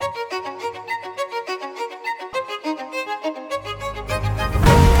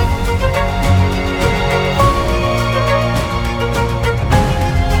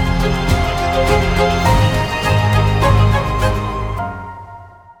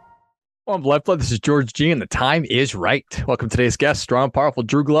Welcome to Lifeblood. This is George G, and the time is right. Welcome to today's guest, strong, powerful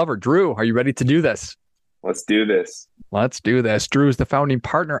Drew Glover. Drew, are you ready to do this? Let's do this. Let's do this. Drew is the founding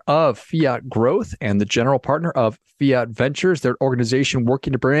partner of Fiat Growth and the general partner of Fiat Ventures, their organization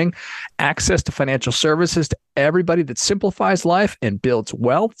working to bring access to financial services to everybody that simplifies life and builds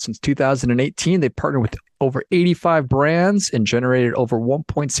wealth. Since 2018, they partnered with over 85 brands and generated over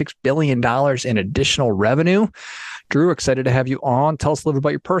 $1.6 billion in additional revenue. Drew, excited to have you on. Tell us a little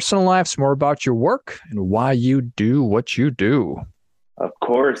about your personal life, some more about your work, and why you do what you do. Of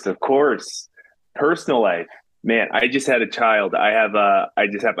course. Personal life. Man, I just had a child. I have a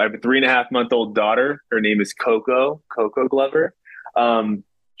 3.5-month-old daughter. Her name is Coco Glover.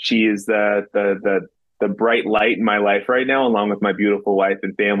 She is the bright light in my life right now, along with my beautiful wife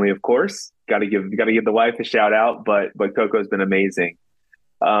and family, of course. Gotta give the wife a shout out, but Coco's been amazing.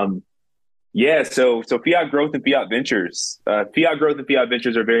 So Fiat Growth and Fiat Ventures. Fiat Growth and Fiat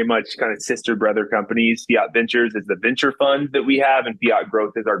Ventures are very much kind of sister brother companies. Fiat Ventures is the venture fund that we have, and Fiat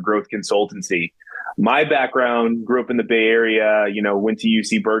Growth is our growth consultancy. My background, grew up in the Bay Area, went to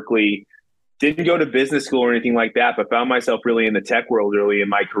UC Berkeley, didn't go to business school or anything like that, but found myself really in the tech world early in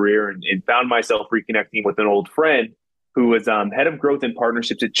my career and found myself reconnecting with an old friend who was head of growth and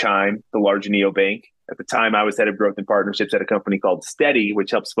partnerships at Chime, the large neobank. At the time, I was head of growth and partnerships at a company called Steady,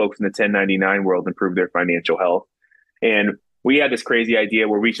 which helps folks in the 1099 world improve their financial health. And we had this crazy idea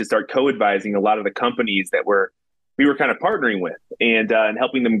where we should start co-advising a lot of the companies that we were kind of partnering with and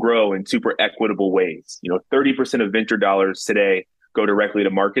helping them grow in super equitable ways. 30% of venture dollars today go directly to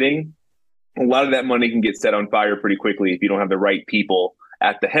marketing. A lot of that money can get set on fire pretty quickly if you don't have the right people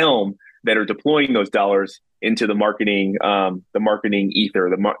at the helm that are deploying those dollars into the marketing ether,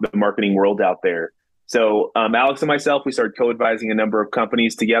 the marketing world out there. So Alex and myself, we started co-advising a number of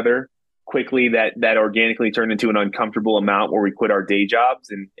companies together. Quickly, that organically turned into an uncomfortable amount where we quit our day jobs,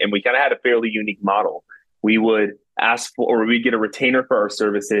 and we kind of had a fairly unique model. We would ask for, or we'd get a retainer for our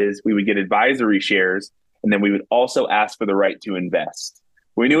services. We would get advisory shares, and then we would also ask for the right to invest.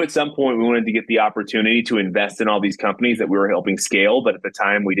 We knew at some point we wanted to get the opportunity to invest in all these companies that we were helping scale, but at the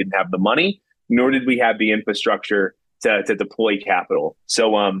time we didn't have the money, nor did we have the infrastructure to deploy capital.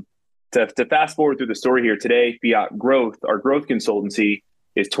 So to fast forward through the story here today, Fiat Growth, our growth consultancy,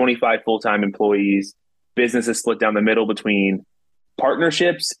 is 25 full-time employees. Business is split down the middle between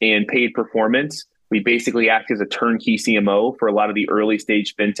partnerships and paid performance. We basically act as a turnkey CMO for a lot of the early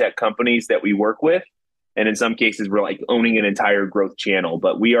stage fintech companies that we work with. And in some cases, we're like owning an entire growth channel,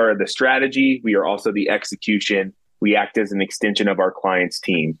 but we are the strategy. We are also the execution. We act as an extension of our client's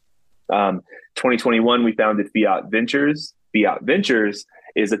team. 2021, we founded Fiat Ventures. Fiat Ventures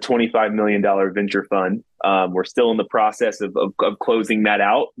is a $25 million venture fund. We're still in the process of closing that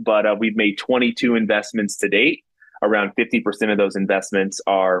out, but we've made 22 investments to date. Around 50% of those investments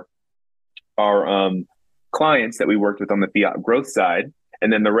are clients that we worked with on the Fiat Growth side.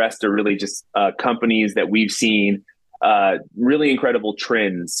 And then the rest are really just companies that we've seen really incredible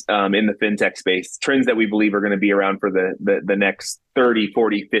trends in the fintech space, trends that we believe are going to be around for the next 30,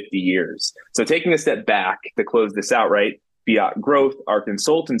 40, 50 years. So taking a step back to close this out, right? Fiat Growth, our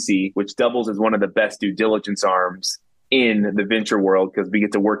consultancy, which doubles as one of the best due diligence arms in the venture world because we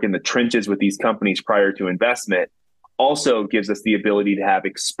get to work in the trenches with these companies prior to investment, also gives us the ability to have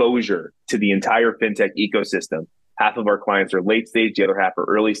exposure to the entire fintech ecosystem. Half of our clients are late stage, the other half are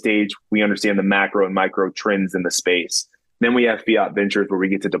early stage. We understand the macro and micro trends in the space. Then we have Fiat Ventures where we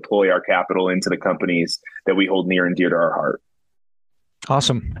get to deploy our capital into the companies that we hold near and dear to our heart.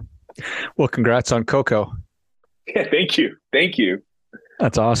 Awesome. Well, congrats on Coco. Yeah, thank you.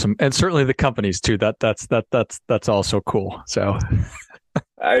 That's awesome. And certainly the companies too. That's also cool. So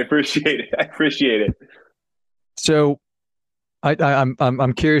I appreciate it. So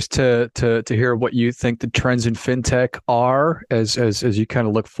I'm curious to hear what you think the trends in fintech are as you kind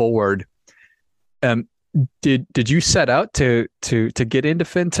of look forward. Did you set out to get into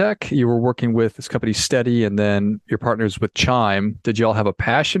fintech? You were working with this company Steady, and then your partners with Chime. Did you all have a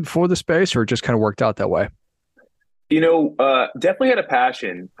passion for the space, or it just kind of worked out that way? Definitely had a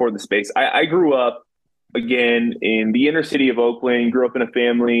passion for the space. I grew up, again, in the inner city of Oakland, grew up in a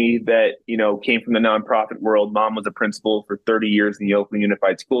family that, came from the nonprofit world. Mom was a principal for 30 years in the Oakland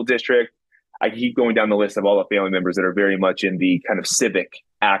Unified School District. I keep going down the list of all the family members that are very much in the kind of civic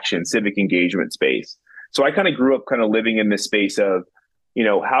action, civic engagement space. So I kind of grew up kind of living in this space of,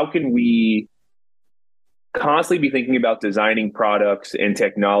 how can we constantly be thinking about designing products and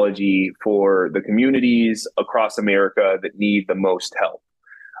technology for the communities across America that need the most help.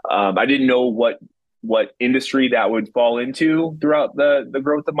 I didn't know what industry that would fall into throughout the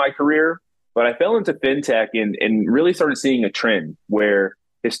growth of my career, but I fell into fintech and really started seeing a trend where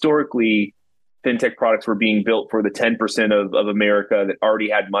historically fintech products were being built for the 10% of America that already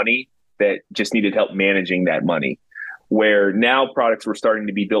had money that just needed help managing that money, where now products were starting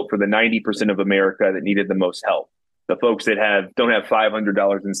to be built for the 90% of America that needed the most help. The folks that don't have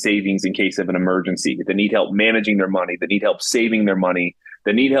 $500 in savings in case of an emergency, that need help managing their money, that need help saving their money,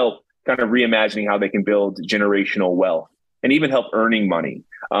 that need help kind of reimagining how they can build generational wealth and even help earning money.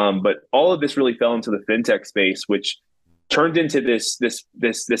 But all of this really fell into the fintech space, which turned into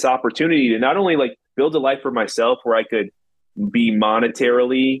this opportunity to not only like build a life for myself where I could be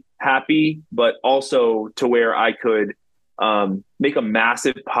monetarily happy, but also to where I could make a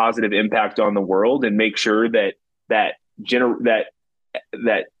massive positive impact on the world and make sure that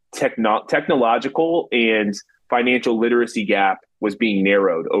technological and financial literacy gap was being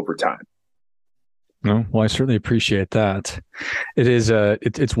narrowed over time. No, well, I certainly appreciate that. It is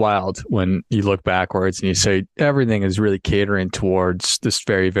it's wild when you look backwards and you say everything is really catering towards this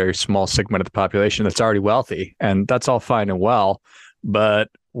very, very small segment of the population that's already wealthy, and that's all fine and well. But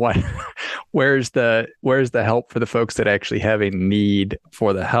where's the help for the folks that actually have a need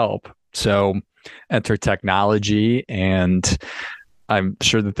for the help? So enter technology, and I'm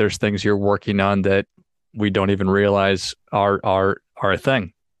sure that there's things you're working on that we don't even realize are a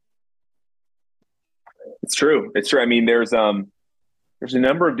thing. It's true. I mean, there's a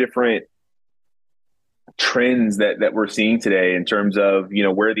number of different trends that we're seeing today in terms of,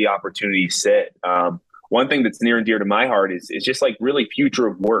 where the opportunities sit. One thing that's near and dear to my heart is just like really future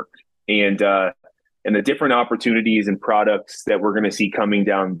of work and the different opportunities and products that we're going to see coming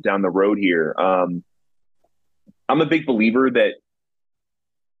down the road here. I'm a big believer that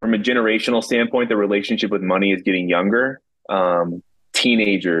from a generational standpoint, the relationship with money is getting younger.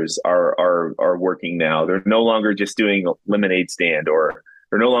 Teenagers are working now. They're no longer just doing a lemonade stand, or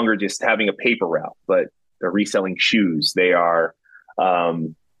they're no longer just having a paper route, but they're reselling shoes. They are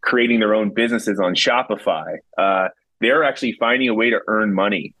creating their own businesses on Shopify. They're actually finding a way to earn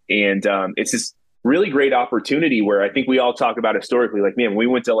money. And it's this really great opportunity where I think we all talk about historically, like, man, we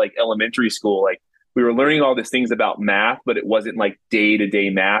went to like elementary school, like we were learning all these things about math, but it wasn't like day-to-day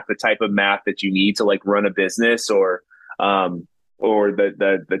math, the type of math that you need to like run a business or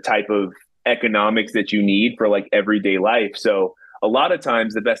the type of economics that you need for like everyday life. So a lot of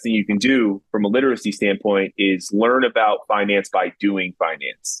times the best thing you can do from a literacy standpoint is learn about finance by doing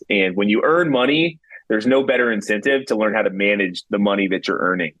finance. And when you earn money, there's no better incentive to learn how to manage the money that you're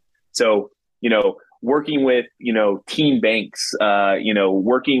earning. So, working with, teen banks,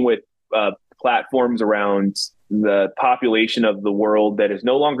 working with platforms around the population of the world that is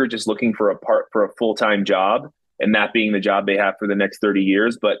no longer just looking for a full-time job, and that being the job they have for the next 30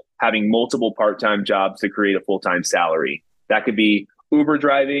 years, but having multiple part-time jobs to create a full-time salary. That could be Uber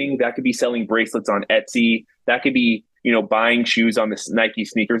driving. That could be selling bracelets on Etsy. That could be, buying shoes on the Nike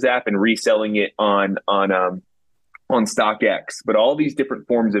sneakers app and reselling it on StockX. But all these different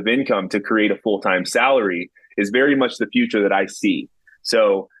forms of income to create a full-time salary is very much the future that I see.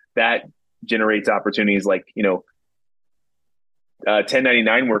 So that generates opportunities like,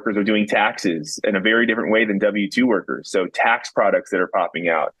 1099 workers are doing taxes in a very different way than W-2 workers. So tax products that are popping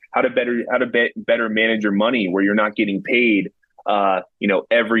out, how to better manage your money where you're not getting paid,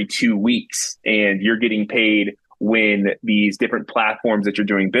 every 2 weeks, and you're getting paid when these different platforms that you're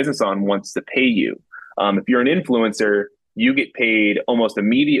doing business on wants to pay you. If you're an influencer, you get paid almost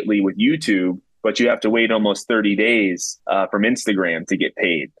immediately with YouTube, but you have to wait almost 30 days from Instagram to get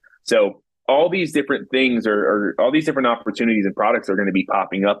paid. So all these different things or all these different opportunities and products are going to be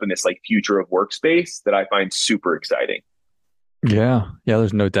popping up in this like future of workspace that I find super exciting. Yeah,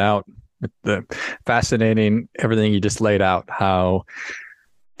 there's no doubt. The fascinating, everything you just laid out, how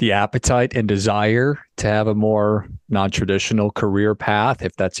the appetite and desire to have a more non-traditional career path,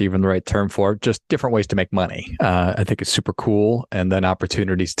 if that's even the right term for it, just different ways to make money. I think it's super cool. And then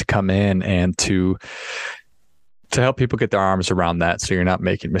opportunities to come in and to help people get their arms around that. So you're not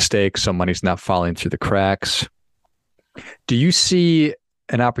making mistakes. So money's not falling through the cracks. Do you see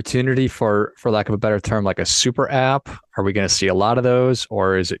an opportunity for lack of a better term, like a super app? Are we going to see a lot of those,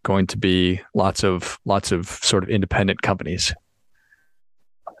 or is it going to be lots of sort of independent companies?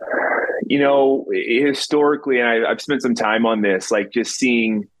 Historically, and I've spent some time on this, like just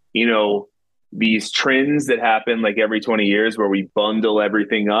seeing, these trends that happen like every 20 years where we bundle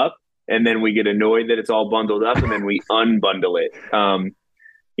everything up and then we get annoyed that it's all bundled up and then we unbundle it.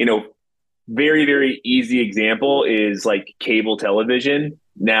 Very, very easy example is like cable television.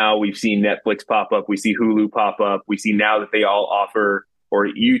 Now we've seen Netflix pop up. We see Hulu pop up. We see now that they all offer, or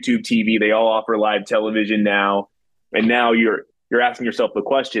YouTube TV, they all offer live television now. And now you're asking yourself the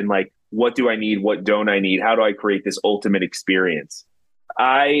question, like, what do I need? What don't I need? How do I create this ultimate experience?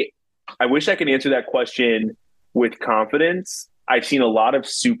 I wish I could answer that question with confidence. I've seen a lot of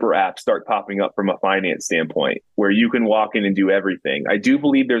super apps start popping up from a finance standpoint where you can walk in and do everything. I do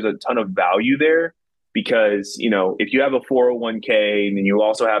believe there's a ton of value there because, if you have a 401k and then you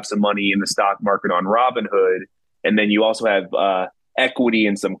also have some money in the stock market on Robinhood, and then you also have equity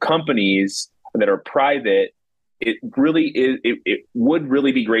in some companies that are private, it really is. It would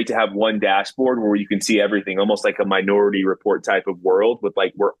really be great to have one dashboard where you can see everything, almost like a Minority Report type of world with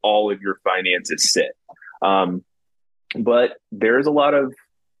like where all of your finances sit. But there's a lot of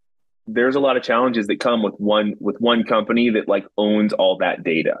challenges that come with one company that like owns all that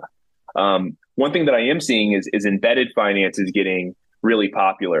data. One thing that I am seeing is embedded finance is getting really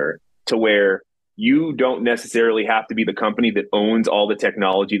popular to where you don't necessarily have to be the company that owns all the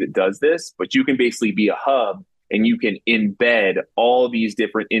technology that does this, but you can basically be a hub and you can embed all these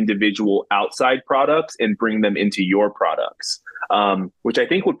different individual outside products and bring them into your products, which I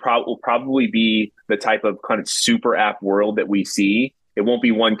think will probably be the type of kind of super app world that we see. It won't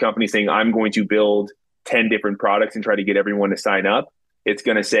be one company saying, I'm going to build 10 different products and try to get everyone to sign up. It's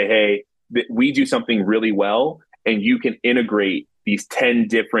going to say, hey, we do something really well, and you can integrate these 10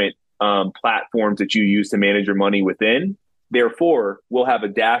 different platforms that you use to manage your money within. Therefore, we'll have a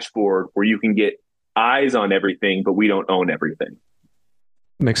dashboard where you can get eyes on everything, but we don't own everything.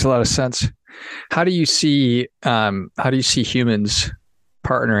 Makes a lot of sense. How do you see humans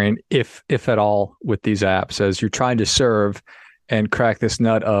partnering, if at all, with these apps as you're trying to serve and crack this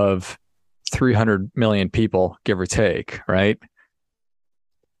nut of 300 million people, give or take, right?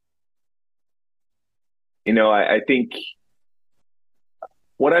 I think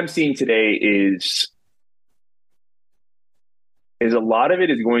what I'm seeing today is a lot of it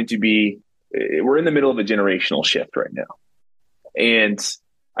is going to be, we're in the middle of a generational shift right now. And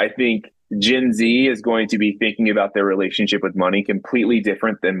I think Gen Z is going to be thinking about their relationship with money completely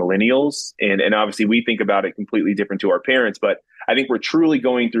different than millennials. And obviously we think about it completely different to our parents, but I think we're truly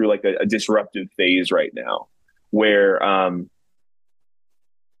going through like a disruptive phase right now where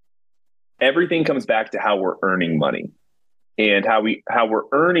everything comes back to how we're earning money, and how we're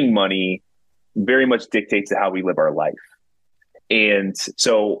earning money very much dictates to how we live our life. And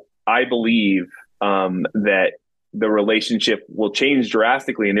so I believe that the relationship will change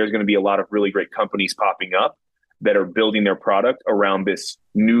drastically, and there's going to be a lot of really great companies popping up that are building their product around this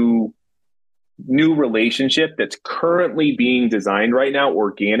new relationship that's currently being designed right now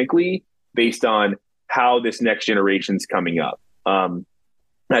organically based on how this next generation's coming up.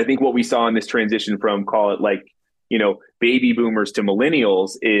 I think what we saw in this transition from, call it like, baby boomers to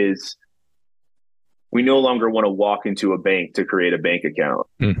millennials, is we no longer want to walk into a bank to create a bank account.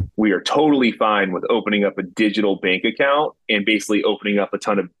 We are totally fine with opening up a digital bank account and basically opening up a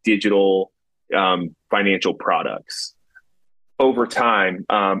ton of digital financial products. Over time,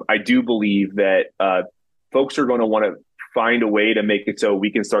 I do believe that folks are going to want to find a way to make it so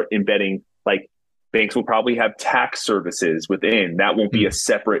we can start embedding, like, banks will probably have tax services within. That won't be a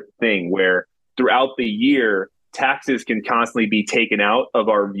separate thing where throughout the year, taxes can constantly be taken out of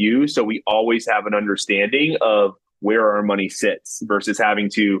our view. So we always have an understanding of where our money sits versus having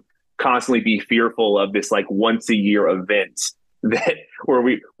to constantly be fearful of this like once a year event that where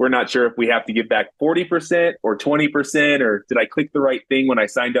we're not sure if we have to give back 40% or 20%, or did I click the right thing when I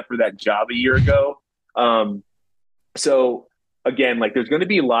signed up for that job a year ago? So again, like there's going to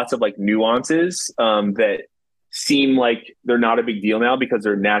be lots of like nuances that seem like they're not a big deal now because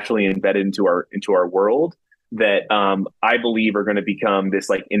they're naturally embedded into our world that I believe are going to become this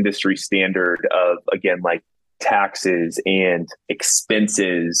like industry standard of, again, like taxes and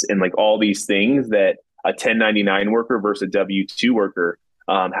expenses and like all these things that a 1099 worker versus a W-2 worker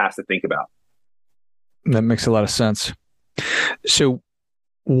has to think about. That makes a lot of sense. So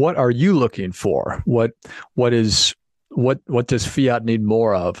what are you looking for? What does fiat need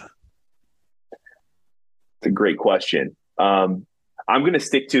more of? It's a great question. I'm going to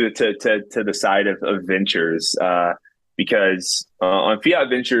stick to the side of ventures because on Fiat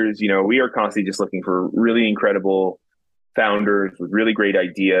Ventures, we are constantly just looking for really incredible founders with really great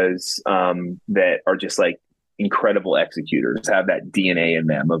ideas that are just like incredible executors, have that DNA in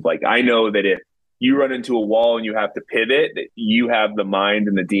them of like, I know that if you run into a wall and you have to pivot, that you have the mind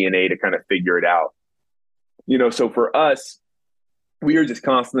and the DNA to kind of figure it out. So for us, we are just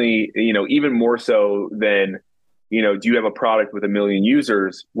constantly, even more so than, do you have a product with 1 million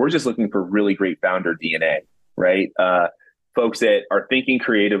users? We're just looking for really great founder DNA, right? Folks that are thinking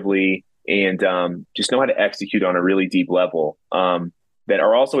creatively and just know how to execute on a really deep level, that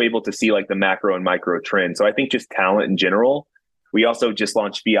are also able to see like the macro and micro trends. So I think just talent in general. We also just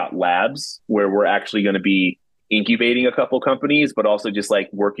launched Fiat Labs, where we're actually going to be incubating a couple companies, but also just like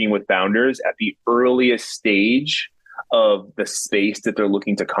working with founders at the earliest stage of the space that they're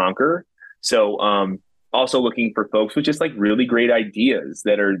looking to conquer. So also looking for folks with just like really great ideas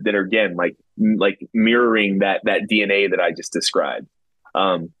that are again like mirroring that DNA that I just described.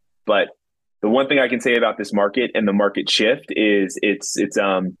 But the one thing I can say about this market and the market shift is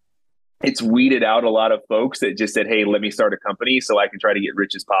it's weeded out a lot of folks that just said, "Hey, let me start a company so I can try to get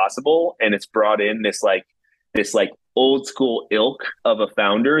rich as possible," and it's brought in this old school ilk of a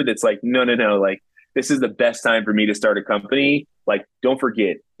founder that's like, no, like this is the best time for me to start a company. Like, don't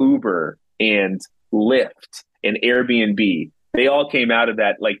forget Uber and Lyft and Airbnb. They all came out of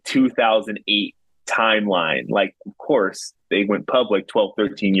that like 2008 timeline. Like, of course, they went public 12,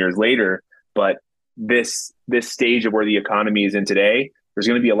 13 years later, but this stage of where the economy is in today, there's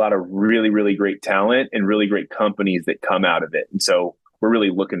going to be a lot of really, really great talent and really great companies that come out of it. And so we're really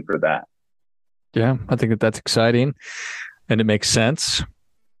looking for that. Yeah, I think that's exciting and it makes sense.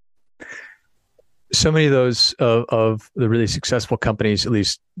 So many of those of the really successful companies, at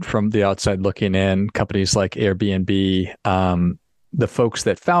least from the outside looking in, companies like Airbnb, the folks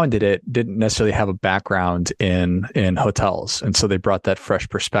that founded it didn't necessarily have a background in hotels. And so they brought that fresh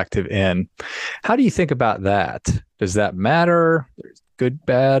perspective in. How do you think about that? Does that matter? Good,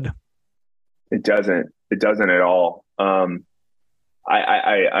 bad? It doesn't at all.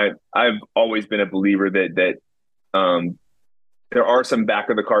 I've always been a believer that there are some back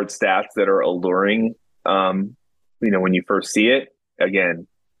of the card stats that are alluring. When you first see it, again,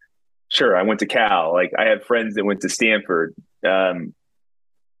 sure, I went to Cal, like I have friends that went to Stanford. But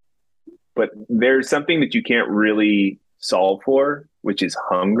there's something that you can't really solve for, which is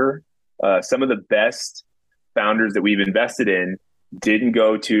hunger. Some of the best founders that we've invested in didn't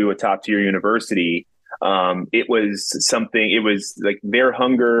go to a top tier university. It was like their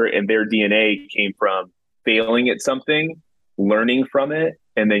hunger and their DNA came from failing at something, learning from it,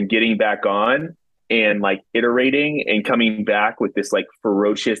 and then getting back on and like iterating and coming back with this like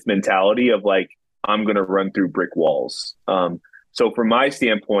ferocious mentality of like, I'm going to run through brick walls. So from my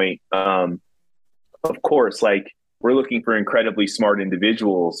standpoint, of course, like we're looking for incredibly smart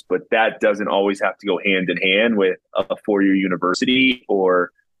individuals, but that doesn't always have to go hand in hand with a four-year university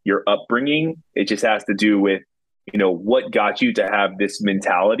or your upbringing. It just has to do with, what got you to have this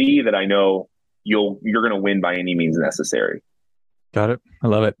mentality that I know you're going to win by any means necessary. Got it. I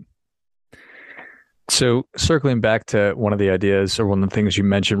love it. So circling back to one of the ideas or one of the things you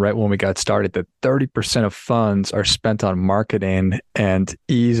mentioned right when we got started, that 30% of funds are spent on marketing and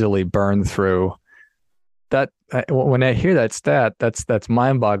easily burned through. That when I hear that stat, that's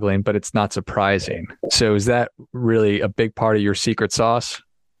mind-boggling, but it's not surprising. So is that really a big part of your secret sauce?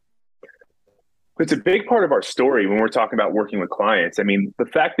 It's a big part of our story when we're talking about working with clients. I mean, the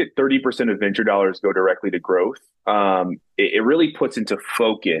fact that 30% of venture dollars go directly to growth, it really puts into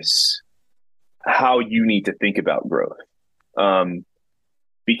focus how you need to think about growth.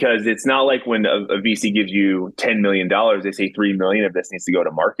 Because it's not like when a VC gives you $10 million, they say 3 million of this needs to go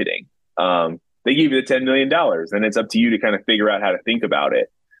to marketing. They give you the $10 million and it's up to you to kind of figure out how to think about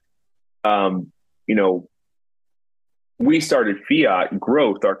it. We started Fiat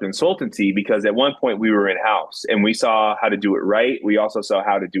Growth, our consultancy, because at one point we were in-house and we saw how to do it right. We also saw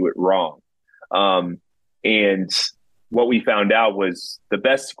how to do it wrong. And what we found out was the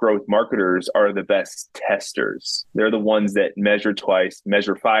best growth marketers are the best testers. They're the ones that measure twice,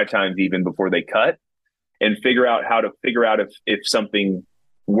 measure 5 times even before they cut, and figure out if something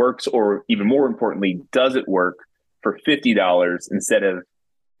works, or even more importantly, does it work for $50 instead of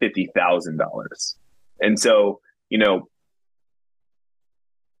 $50,000. And so,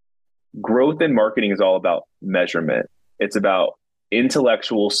 growth in marketing is all about measurement. It's about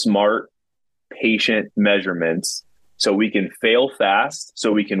intellectual, smart, patient measurements so we can fail fast,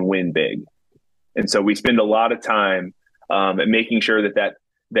 so we can win big. And so we spend a lot of time at making sure that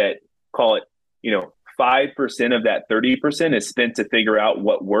call it, 5% of that 30% is spent to figure out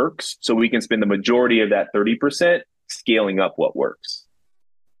what works, so we can spend the majority of that 30% scaling up what works.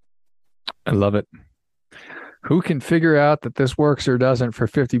 I love it. Who can figure out that this works or doesn't for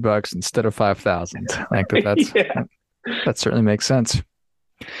 $50 instead of 5,000? I think that certainly makes sense.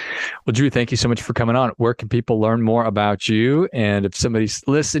 Well, Drew, thank you so much for coming on. Where can people learn more about you? And if somebody's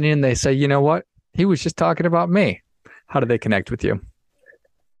listening, they say, you know what? He was just talking about me. How do they connect with you?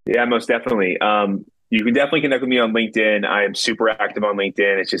 Yeah, most definitely. You can definitely connect with me on LinkedIn. I am super active on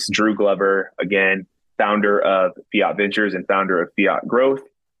LinkedIn. It's just Drew Glover, again, founder of Fiat Ventures and founder of Fiat Growth.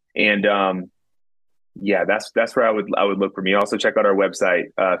 And that's where I would look for me. Also check out our website.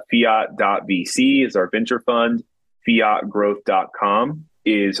 Fiat.vc is our venture fund. Fiatgrowth.com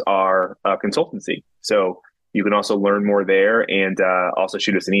is our consultancy. So You can also learn more there and also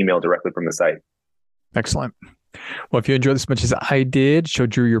shoot us an email directly from the site. Excellent. Well, if you enjoyed this as much as I did, show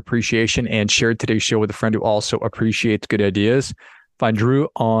Drew your appreciation, and shared today's show with a friend who also appreciates good ideas, find Drew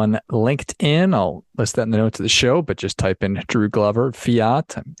on LinkedIn. I'll list that in the notes of the show, but just type in Drew Glover,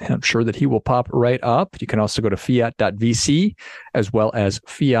 Fiat. I'm sure that he will pop right up. You can also go to fiat.vc as well as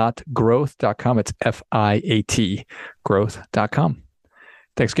fiatgrowth.com. It's FIAT growth.com.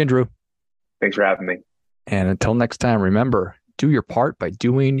 Thanks again, Drew. Thanks for having me. And until next time, remember, do your part by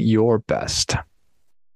doing your best.